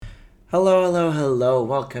Hello, hello, hello.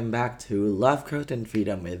 Welcome back to Love, Growth, and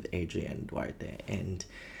Freedom with Adrian Duarte. And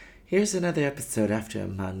here's another episode after a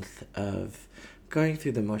month of going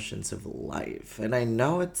through the motions of life. And I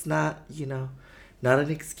know it's not, not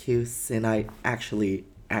an excuse. And I actually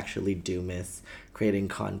do miss creating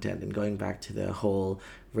content and going back to the whole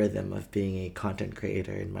rhythm of being a content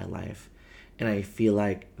creator in my life. And I feel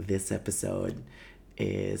like this episode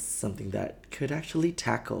is something that could actually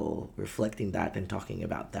tackle reflecting that and talking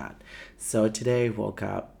about that. So today woke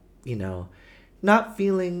up, you know, not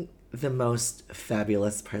feeling the most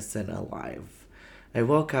fabulous person alive. I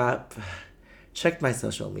woke up, checked my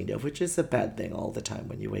social media, which is a bad thing all the time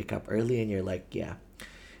when you wake up early and you're like, yeah.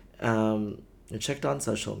 I checked on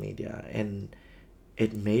social media and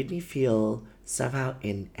it made me feel somehow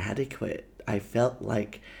inadequate. I felt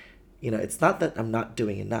like, it's not that I'm not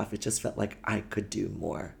doing enough, it just felt like I could do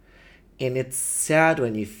more. And it's sad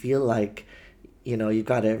when you feel like, you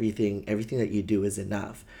got everything that you do is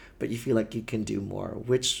enough, but you feel like you can do more,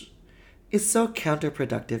 which is so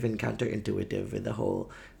counterproductive and counterintuitive with the whole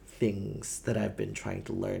things that I've been trying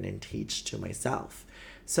to learn and teach to myself.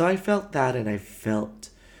 So I felt that and I felt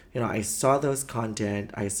I saw those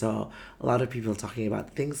content. I saw a lot of people talking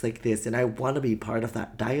about things like this, and I want to be part of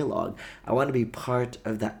that dialogue. I want to be part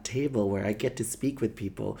of that table where I get to speak with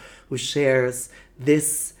people who shares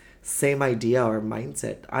this same idea or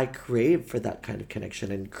mindset. I crave for that kind of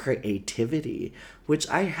connection and creativity, which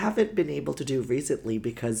I haven't been able to do recently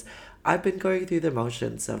because I've been going through the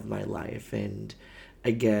motions of my life. And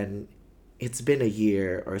again, it's been a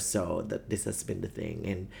year or so that this has been the thing.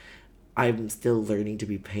 And I'm still learning to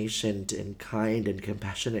be patient and kind and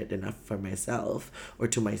compassionate enough for myself or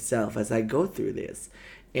to myself as I go through this.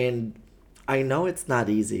 And I know it's not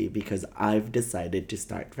easy because I've decided to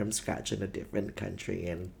start from scratch in a different country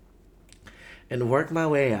and work my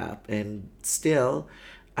way up, and still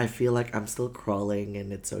I feel like I'm still crawling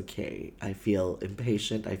and it's okay. I feel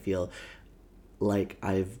impatient. I feel like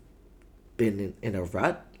I've been in a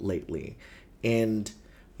rut lately. And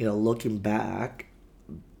looking back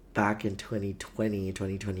in 2020,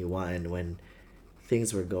 2021, when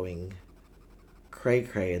things were going cray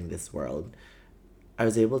cray in this world, I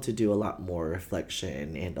was able to do a lot more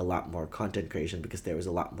reflection and a lot more content creation because there was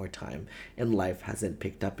a lot more time and life hasn't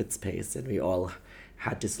picked up its pace and we all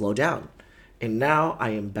had to slow down. And now I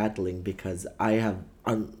am battling because I've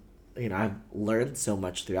learned so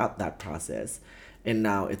much throughout that process, and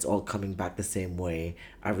now it's all coming back the same way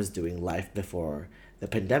I was doing life before the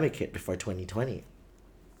pandemic hit, before 2020.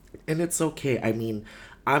 And it's okay. I mean,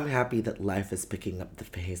 I'm happy that life is picking up the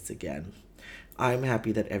pace again. I'm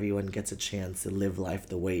happy that everyone gets a chance to live life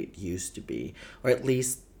the way it used to be, or at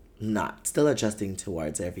least not, still adjusting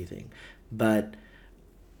towards everything. But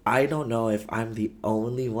I don't know if I'm the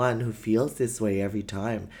only one who feels this way every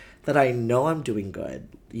time. That I know I'm doing good.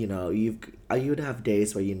 You'd have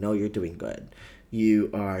days where you know you're doing good. You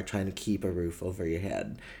are trying to keep a roof over your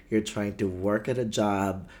head. You're trying to work at a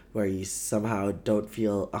job where you somehow don't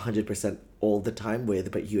feel 100% all the time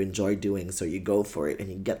with, but you enjoy doing, so you go for it and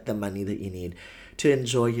you get the money that you need to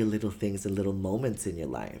enjoy your little things and little moments in your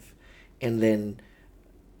life. And then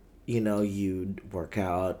you work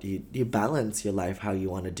out, you balance your life how you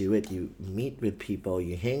want to do it. You meet with people,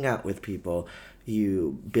 you hang out with people,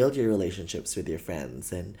 you build your relationships with your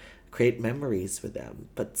friends and create memories with them.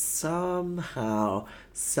 But somehow,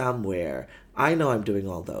 somewhere, I know I'm doing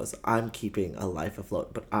all those, I'm keeping a life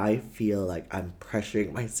afloat, but I feel like I'm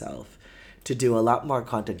pressuring myself to do a lot more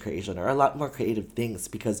content creation or a lot more creative things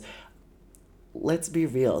because let's be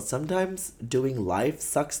real. Sometimes doing life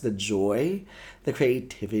sucks the joy, the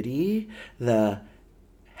creativity, the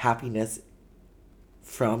happiness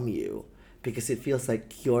from you because it feels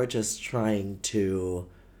like you're just trying to,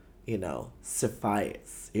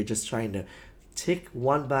 suffice. You're just trying to tick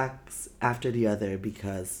one box after the other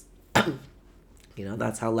because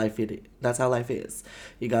that's how life is.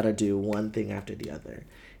 You got to do one thing after the other.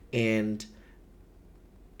 And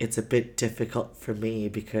it's a bit difficult for me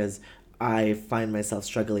because I find myself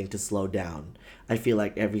struggling to slow down. I feel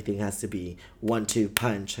like everything has to be 1-2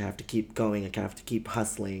 punch. I have to keep going. I have to keep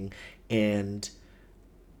hustling. And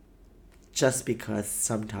just because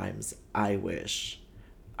sometimes I wish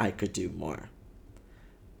I could do more.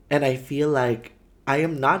 And I feel like I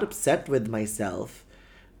am not upset with myself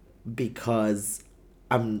because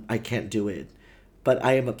I can't do it. But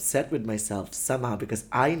I am upset with myself somehow because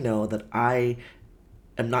I know that I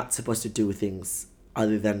am not supposed to do things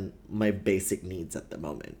other than my basic needs at the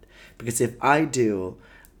moment. Because if I do,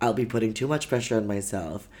 I'll be putting too much pressure on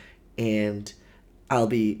myself and I'll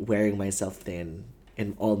be wearing myself thin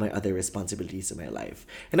in all my other responsibilities in my life.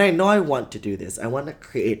 And I know I want to do this. I want to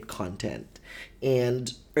create content.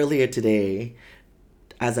 And earlier today,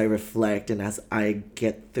 as I reflect and as I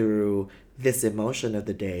get through this emotion of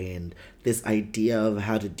the day and this idea of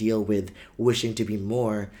how to deal with wishing to be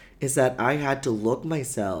more, is that I had to look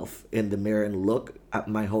myself in the mirror and look at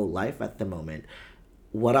my whole life at the moment.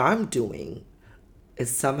 What I'm doing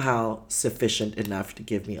is somehow sufficient enough to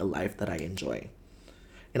give me a life that I enjoy.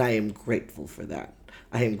 And I am grateful for that.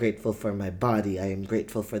 I am grateful for my body. I am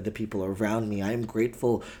grateful for the people around me. I am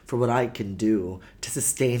grateful for what I can do to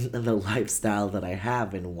sustain the lifestyle that I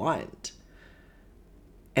have and want.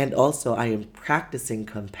 And also, I am practicing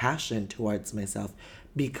compassion towards myself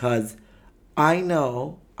because I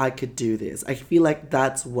know I could do this. I feel like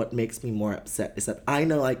that's what makes me more upset is that I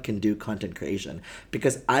know I can do content creation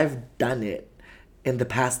because I've done it in the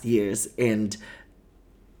past years and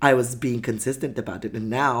I was being consistent about it. And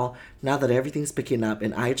now that everything's picking up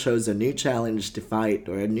and I chose a new challenge to fight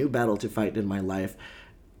or a new battle to fight in my life,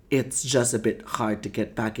 it's just a bit hard to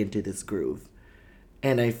get back into this groove.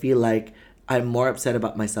 And I feel like I'm more upset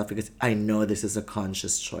about myself because I know this is a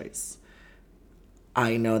conscious choice.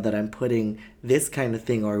 I know that I'm putting this kind of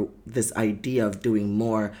thing or this idea of doing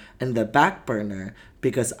more in the back burner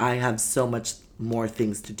because I have so much more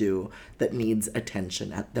things to do that needs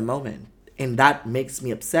attention at the moment. And that makes me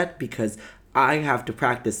upset because I have to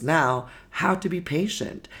practice now how to be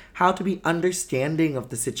patient, how to be understanding of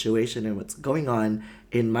the situation and what's going on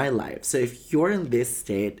in my life. So if you're in this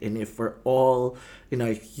state and if we're all,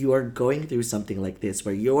 if you're going through something like this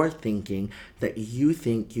where you're thinking that you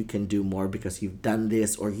think you can do more because you've done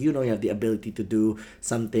this or you know you have the ability to do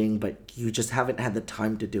something but you just haven't had the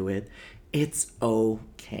time to do it, it's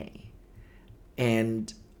okay.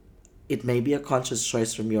 And it may be a conscious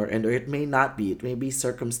choice from your end or it may not be. It may be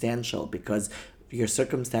circumstantial because your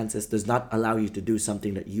circumstances does not allow you to do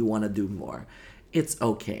something that you want to do more. It's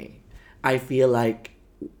okay. I feel like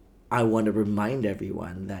I want to remind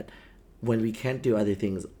everyone that when we can't do other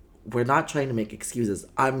things, we're not trying to make excuses.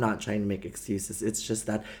 I'm not trying to make excuses. It's just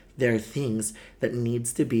that there are things that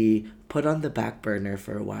needs to be put on the back burner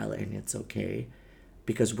for a while and it's okay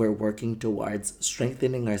because we're working towards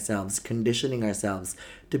strengthening ourselves, conditioning ourselves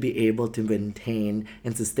to be able to maintain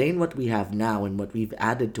and sustain what we have now and what we've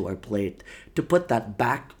added to our plate, to put that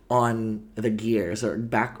back on the gears or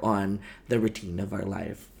back on the routine of our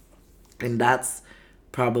life. And that's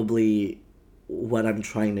probably what I'm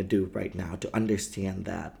trying to do right now, to understand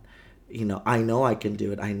that, I know I can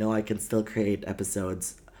do it. I know I can still create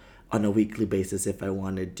episodes on a weekly basis if I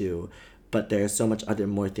wanted to. But there are so much other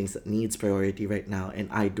more things that needs priority right now, and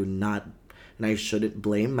I shouldn't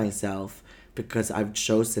blame myself because I've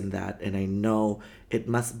chosen that, and I know it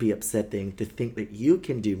must be upsetting to think that you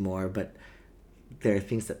can do more, but there are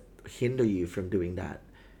things that hinder you from doing that.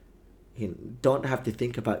 You don't have to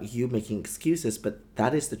think about you making excuses, but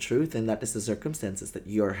that is the truth, and that is the circumstances that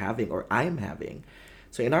you're having or I'm having.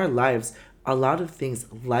 So in our lives, a lot of things,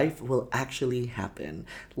 life will actually happen.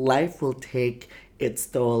 Life will take its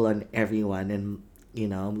toll on everyone,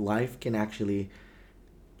 and life can actually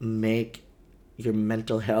make your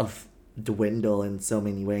mental health dwindle in so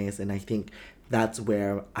many ways. And I think that's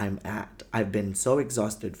where I'm at. I've been so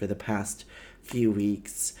exhausted for the past few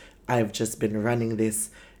weeks. I've just been running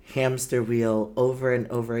this hamster wheel over and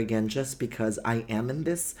over again just because I am in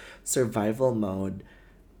this survival mode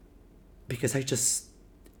because I just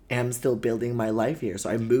am still building my life here. So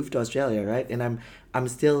I moved to Australia, right? And I'm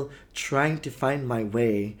still trying to find my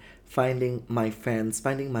way, finding my friends,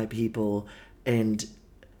 finding my people, and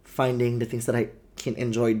finding the things that I can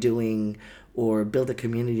enjoy doing or build a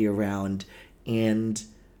community around. And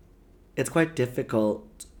it's quite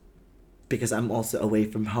difficult because I'm also away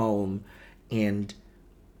from home and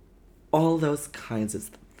all those kinds of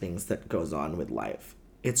things that goes on with life.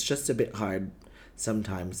 It's just a bit hard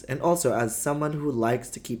sometimes. And also, as someone who likes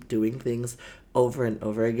to keep doing things over and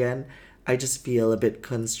over again, I just feel a bit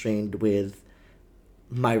constrained with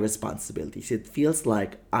my responsibilities. It feels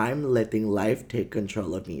like I'm letting life take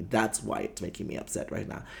control of me. That's why it's making me upset right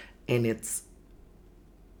now. And it's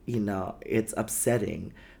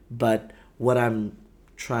upsetting. But what I'm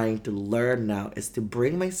trying to learn now is to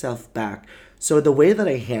bring myself back. So the way that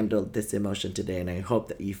I handled this emotion today, and I hope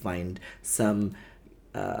that you find some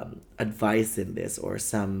advice in this or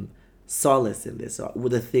some solace in this. So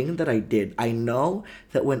with the thing that I did, I know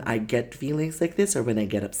that when I get feelings like this or when I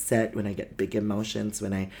get upset, when I get big emotions,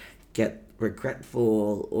 when I get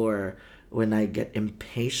regretful or when I get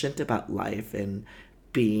impatient about life and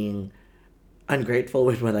being ungrateful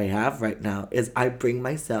with what I have right now, is I bring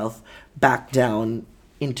myself back down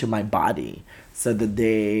into my body. So the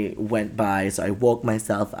day went by, so I woke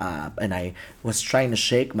myself up and I was trying to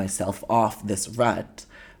shake myself off this rut.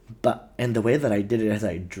 But and the way that I did it is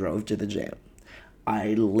I drove to the gym.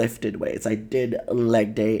 I lifted weights. I did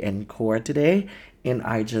leg day and core today, and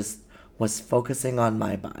I just was focusing on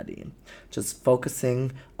my body, just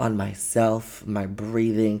focusing on myself, my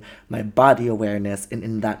breathing, my body awareness. And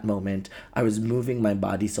in that moment, I was moving my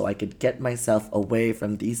body so I could get myself away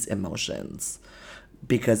from these emotions,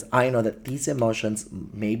 because I know that these emotions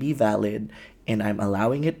may be valid, and I'm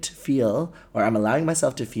allowing it to feel, or I'm allowing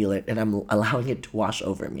myself to feel it, and I'm allowing it to wash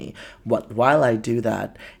over me. What while I do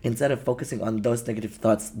that, instead of focusing on those negative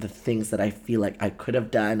thoughts, the things that I feel like I could have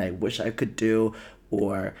done, I wish I could do,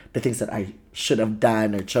 or the things that I should have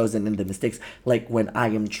done or chosen in the mistakes, like when I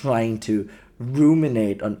am trying to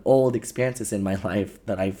ruminate on old experiences in my life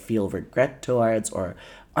that I feel regret towards or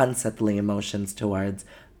unsettling emotions towards,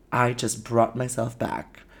 I just brought myself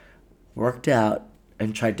back, worked out,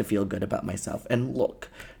 and tried to feel good about myself. And look,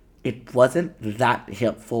 it wasn't that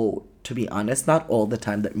helpful, to be honest, not all the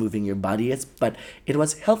time that moving your body is, but it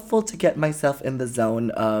was helpful to get myself in the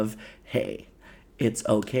zone of, hey, it's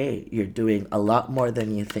okay. You're doing a lot more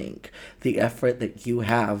than you think. The effort that you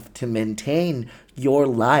have to maintain your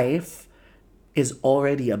life is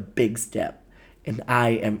already a big step. And I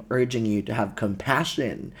am urging you to have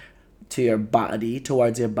compassion to your body,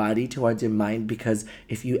 towards your mind, because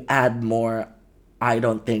if you add more, I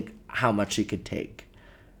don't think how much you could take.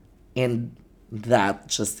 And that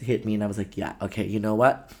just hit me, and I was like, yeah, okay, you know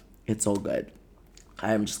what? It's all good.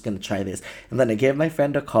 I'm just gonna try this. And then I gave my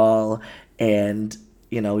friend a call, and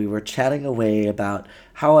we were chatting away about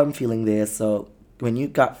how I'm feeling this. So when you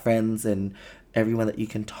got friends and everyone that you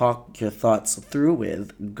can talk your thoughts through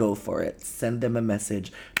with, go for it. Send them a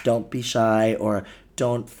message. Don't be shy, or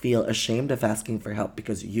don't feel ashamed of asking for help,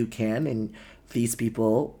 because you can, and these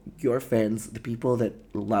people, your friends, the people that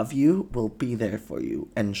love you, will be there for you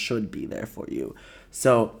and should be there for you.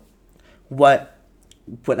 So what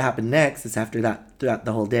happened next is, after that, throughout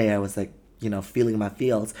the whole day, I was like, feeling my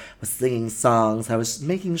feels, was singing songs. I was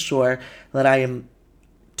making sure that I am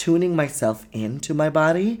tuning myself into my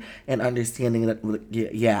body and understanding that,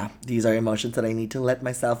 yeah, these are emotions that I need to let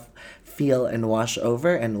myself feel and wash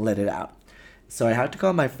over and let it out. So I had to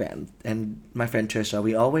call my friend, and my friend Trisha.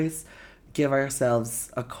 We always give ourselves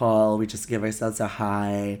a call. We just give ourselves a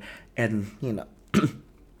hi, and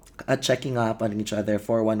a checking up on each other,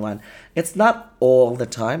 411. It's not all the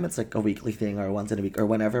time. It's like a weekly thing, or once in a week, or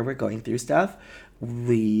whenever we're going through stuff.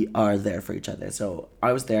 We are there for each other. So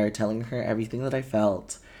I was there telling her everything that I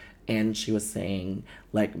felt, and she was saying,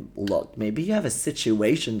 like, look, maybe you have a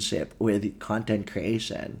situationship with content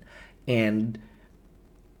creation. And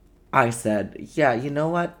I said, yeah, you know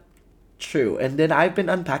what? True. And then I've been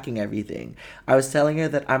unpacking everything. I was telling her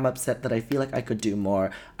that I'm upset that I feel like I could do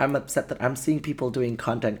more. I'm upset that I'm seeing people doing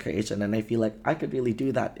content creation, and I feel like I could really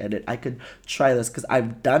do that edit. I could try this because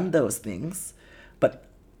I've done those things, but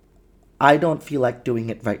I don't feel like doing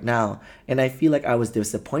it right now. And I feel like I was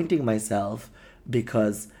disappointing myself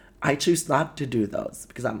because I choose not to do those,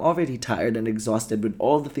 because I'm already tired and exhausted with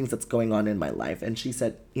all the things that's going on in my life. And she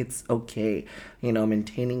said, it's okay.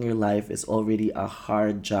 Maintaining your life is already a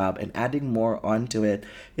hard job, and adding more onto it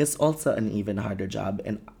is also an even harder job.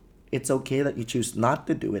 And it's okay that you choose not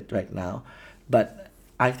to do it right now. But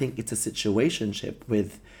I think it's a situationship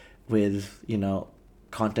with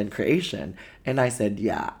content creation. And I said,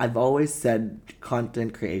 yeah, I've always said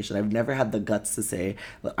content creation. I've never had the guts to say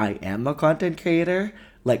that I am a content creator,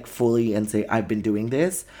 like fully, and say I've been doing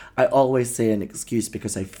this. I always say an excuse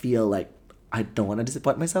because I feel like I don't want to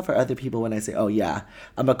disappoint myself or other people when I say, oh yeah,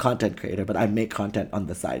 I'm a content creator, but I make content on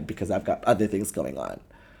the side because I've got other things going on.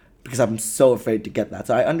 Because I'm so afraid to get that.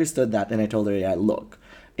 So I understood that, and I told her, yeah, look,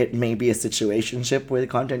 it may be a situationship with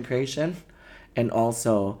content creation, and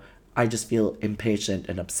also I just feel impatient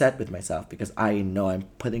and upset with myself because I know I'm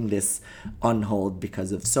putting this on hold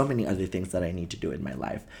because of so many other things that I need to do in my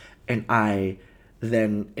life. And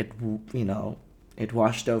then it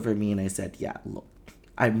washed over me, and I said, yeah, look,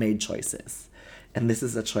 I've made choices. And this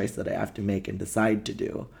is a choice that I have to make and decide to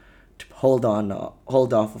do, to hold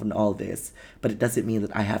off on all this. But it doesn't mean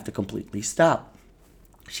that I have to completely stop.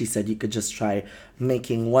 She said you could just try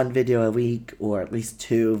making one video a week, or at least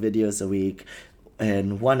 2 videos a week,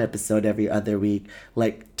 and 1 episode every other week,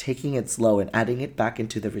 like taking it slow and adding it back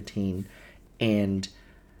into the routine. And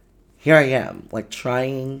here I am, like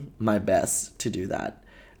trying my best to do that.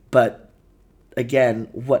 But again,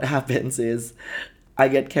 what happens is I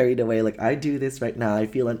get carried away. Like, I do this right now, I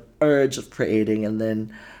feel an urge of creating, and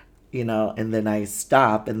then I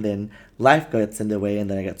stop, and then life gets in the way, and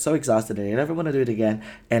then I get so exhausted and I never want to do it again.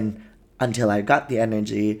 And until I got the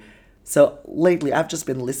energy. So lately, I've just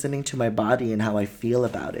been listening to my body and how I feel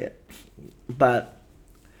about it. But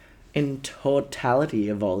in totality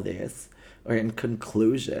of all this, or in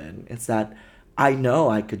conclusion, it's that I know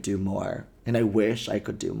I could do more and I wish I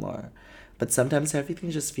could do more. But sometimes everything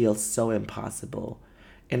just feels so impossible.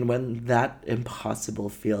 And when that impossible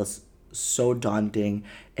feels so daunting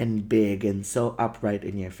and big and so upright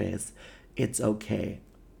in your face, it's okay.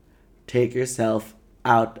 Take yourself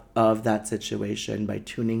out of that situation by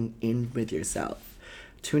tuning in with yourself,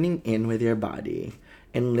 tuning in with your body,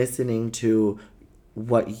 and listening to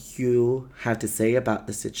what you have to say about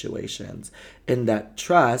the situations. And that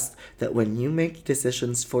trust that when you make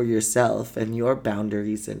decisions for yourself and your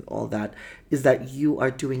boundaries and all that, is that you are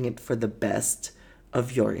doing it for the best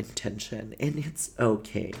of your intention. And it's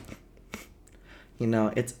okay. You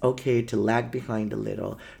know, it's okay to lag behind a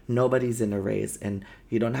little. Nobody's in a race, and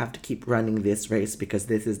you don't have to keep running this race because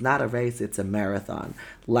this is not a race, it's a marathon.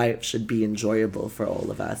 Life should be enjoyable for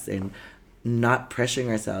all of us and not pressuring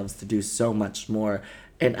ourselves to do so much more.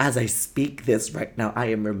 And as I speak this right now, I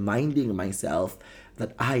am reminding myself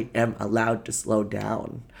that I am allowed to slow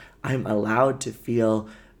down. I'm allowed to feel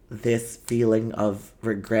this feeling of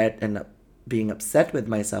regret and being upset with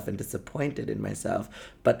myself and disappointed in myself,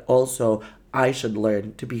 but also I should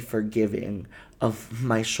learn to be forgiving of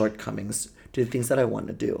my shortcomings to the things that I want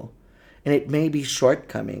to do. And it may be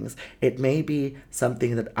shortcomings, it may be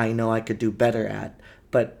something that I know I could do better at,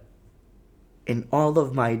 but in all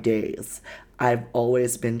of my days, I've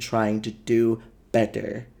always been trying to do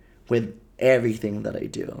better with everything that I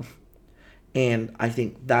do. And I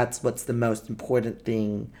think that's what's the most important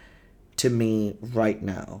thing to me right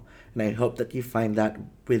now. And I hope that you find that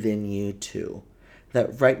within you too.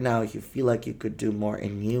 That right now you feel like you could do more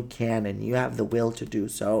and you can and you have the will to do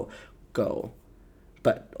so, go.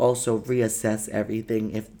 But also reassess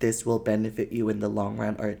everything if this will benefit you in the long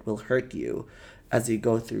run or it will hurt you as you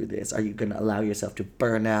go through this. Are you going to allow yourself to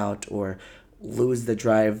burn out or lose the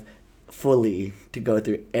drive fully to go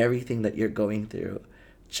through everything that you're going through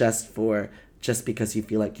just because you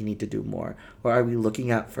feel like you need to do more? Or are we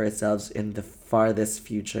looking out for ourselves in the farthest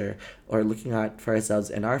future or looking out for ourselves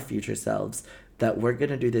in our future selves that we're going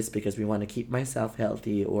to do this because we want to keep myself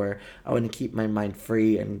healthy or I want to keep my mind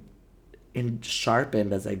free and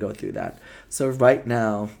sharpened as I go through that. So right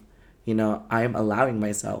now, you know, I am allowing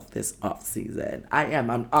myself this off season. I am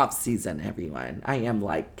on off season, everyone. I am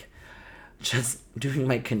like just doing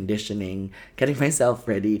my conditioning, getting myself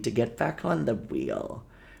ready to get back on the wheel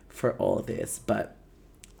for all this. But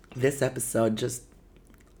this episode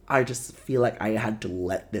I just feel like I had to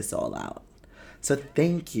let this all out. So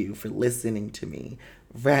thank you for listening to me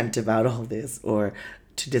rant about all this or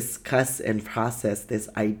to discuss and process this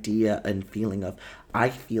idea and feeling of I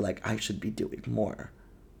feel like I should be doing more.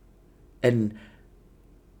 And,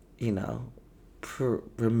 you know,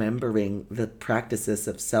 remembering the practices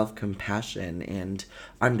of self-compassion and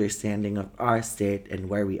understanding of our state and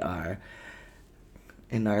where we are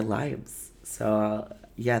in our lives. So,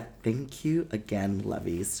 yeah, thank you again,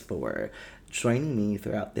 lovies, for joining me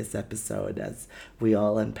throughout this episode as we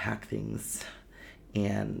all unpack things.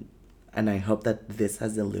 And I hope that this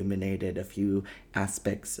has illuminated a few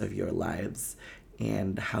aspects of your lives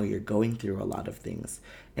and how you're going through a lot of things.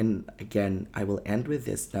 And again, I will end with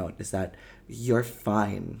this note is that you're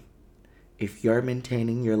fine. If you're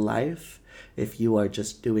maintaining your life, if you are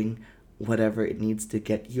just doing whatever it needs to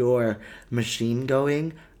get your machine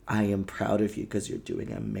going, I am proud of you because you're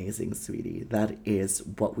doing amazing, sweetie. That is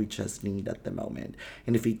what we just need at the moment.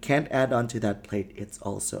 And if we can't add on to that plate, it's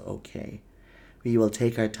also okay. We will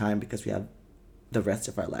take our time because we have the rest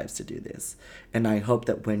of our lives to do this. And I hope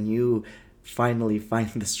that when you finally find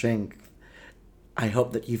the strength, I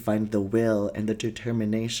hope that you find the will and the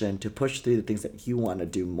determination to push through the things that you want to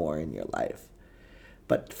do more in your life.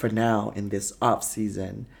 But for now, in this off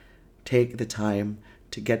season, take the time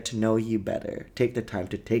to get to know you better. Take the time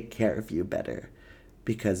to take care of you better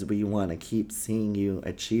because we want to keep seeing you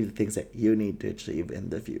achieve the things that you need to achieve in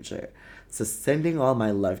the future. So sending all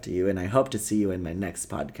my love to you, and I hope to see you in my next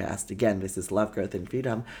podcast. Again, this is Love, Growth, and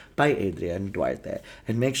Freedom by Adrian Duarte.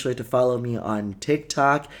 And make sure to follow me on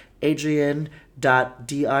TikTok,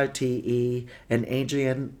 adrian.drte and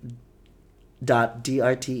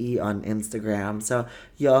adrian.drte on Instagram. So,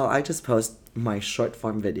 y'all, I just post my short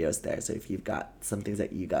form videos there. So if you've got some things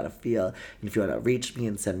that you gotta feel, and if you want to reach me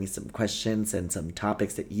and send me some questions and some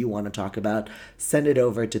topics that you want to talk about, send it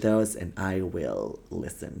over to those and I will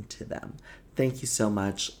listen to them. Thank you so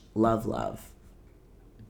much. Love, love.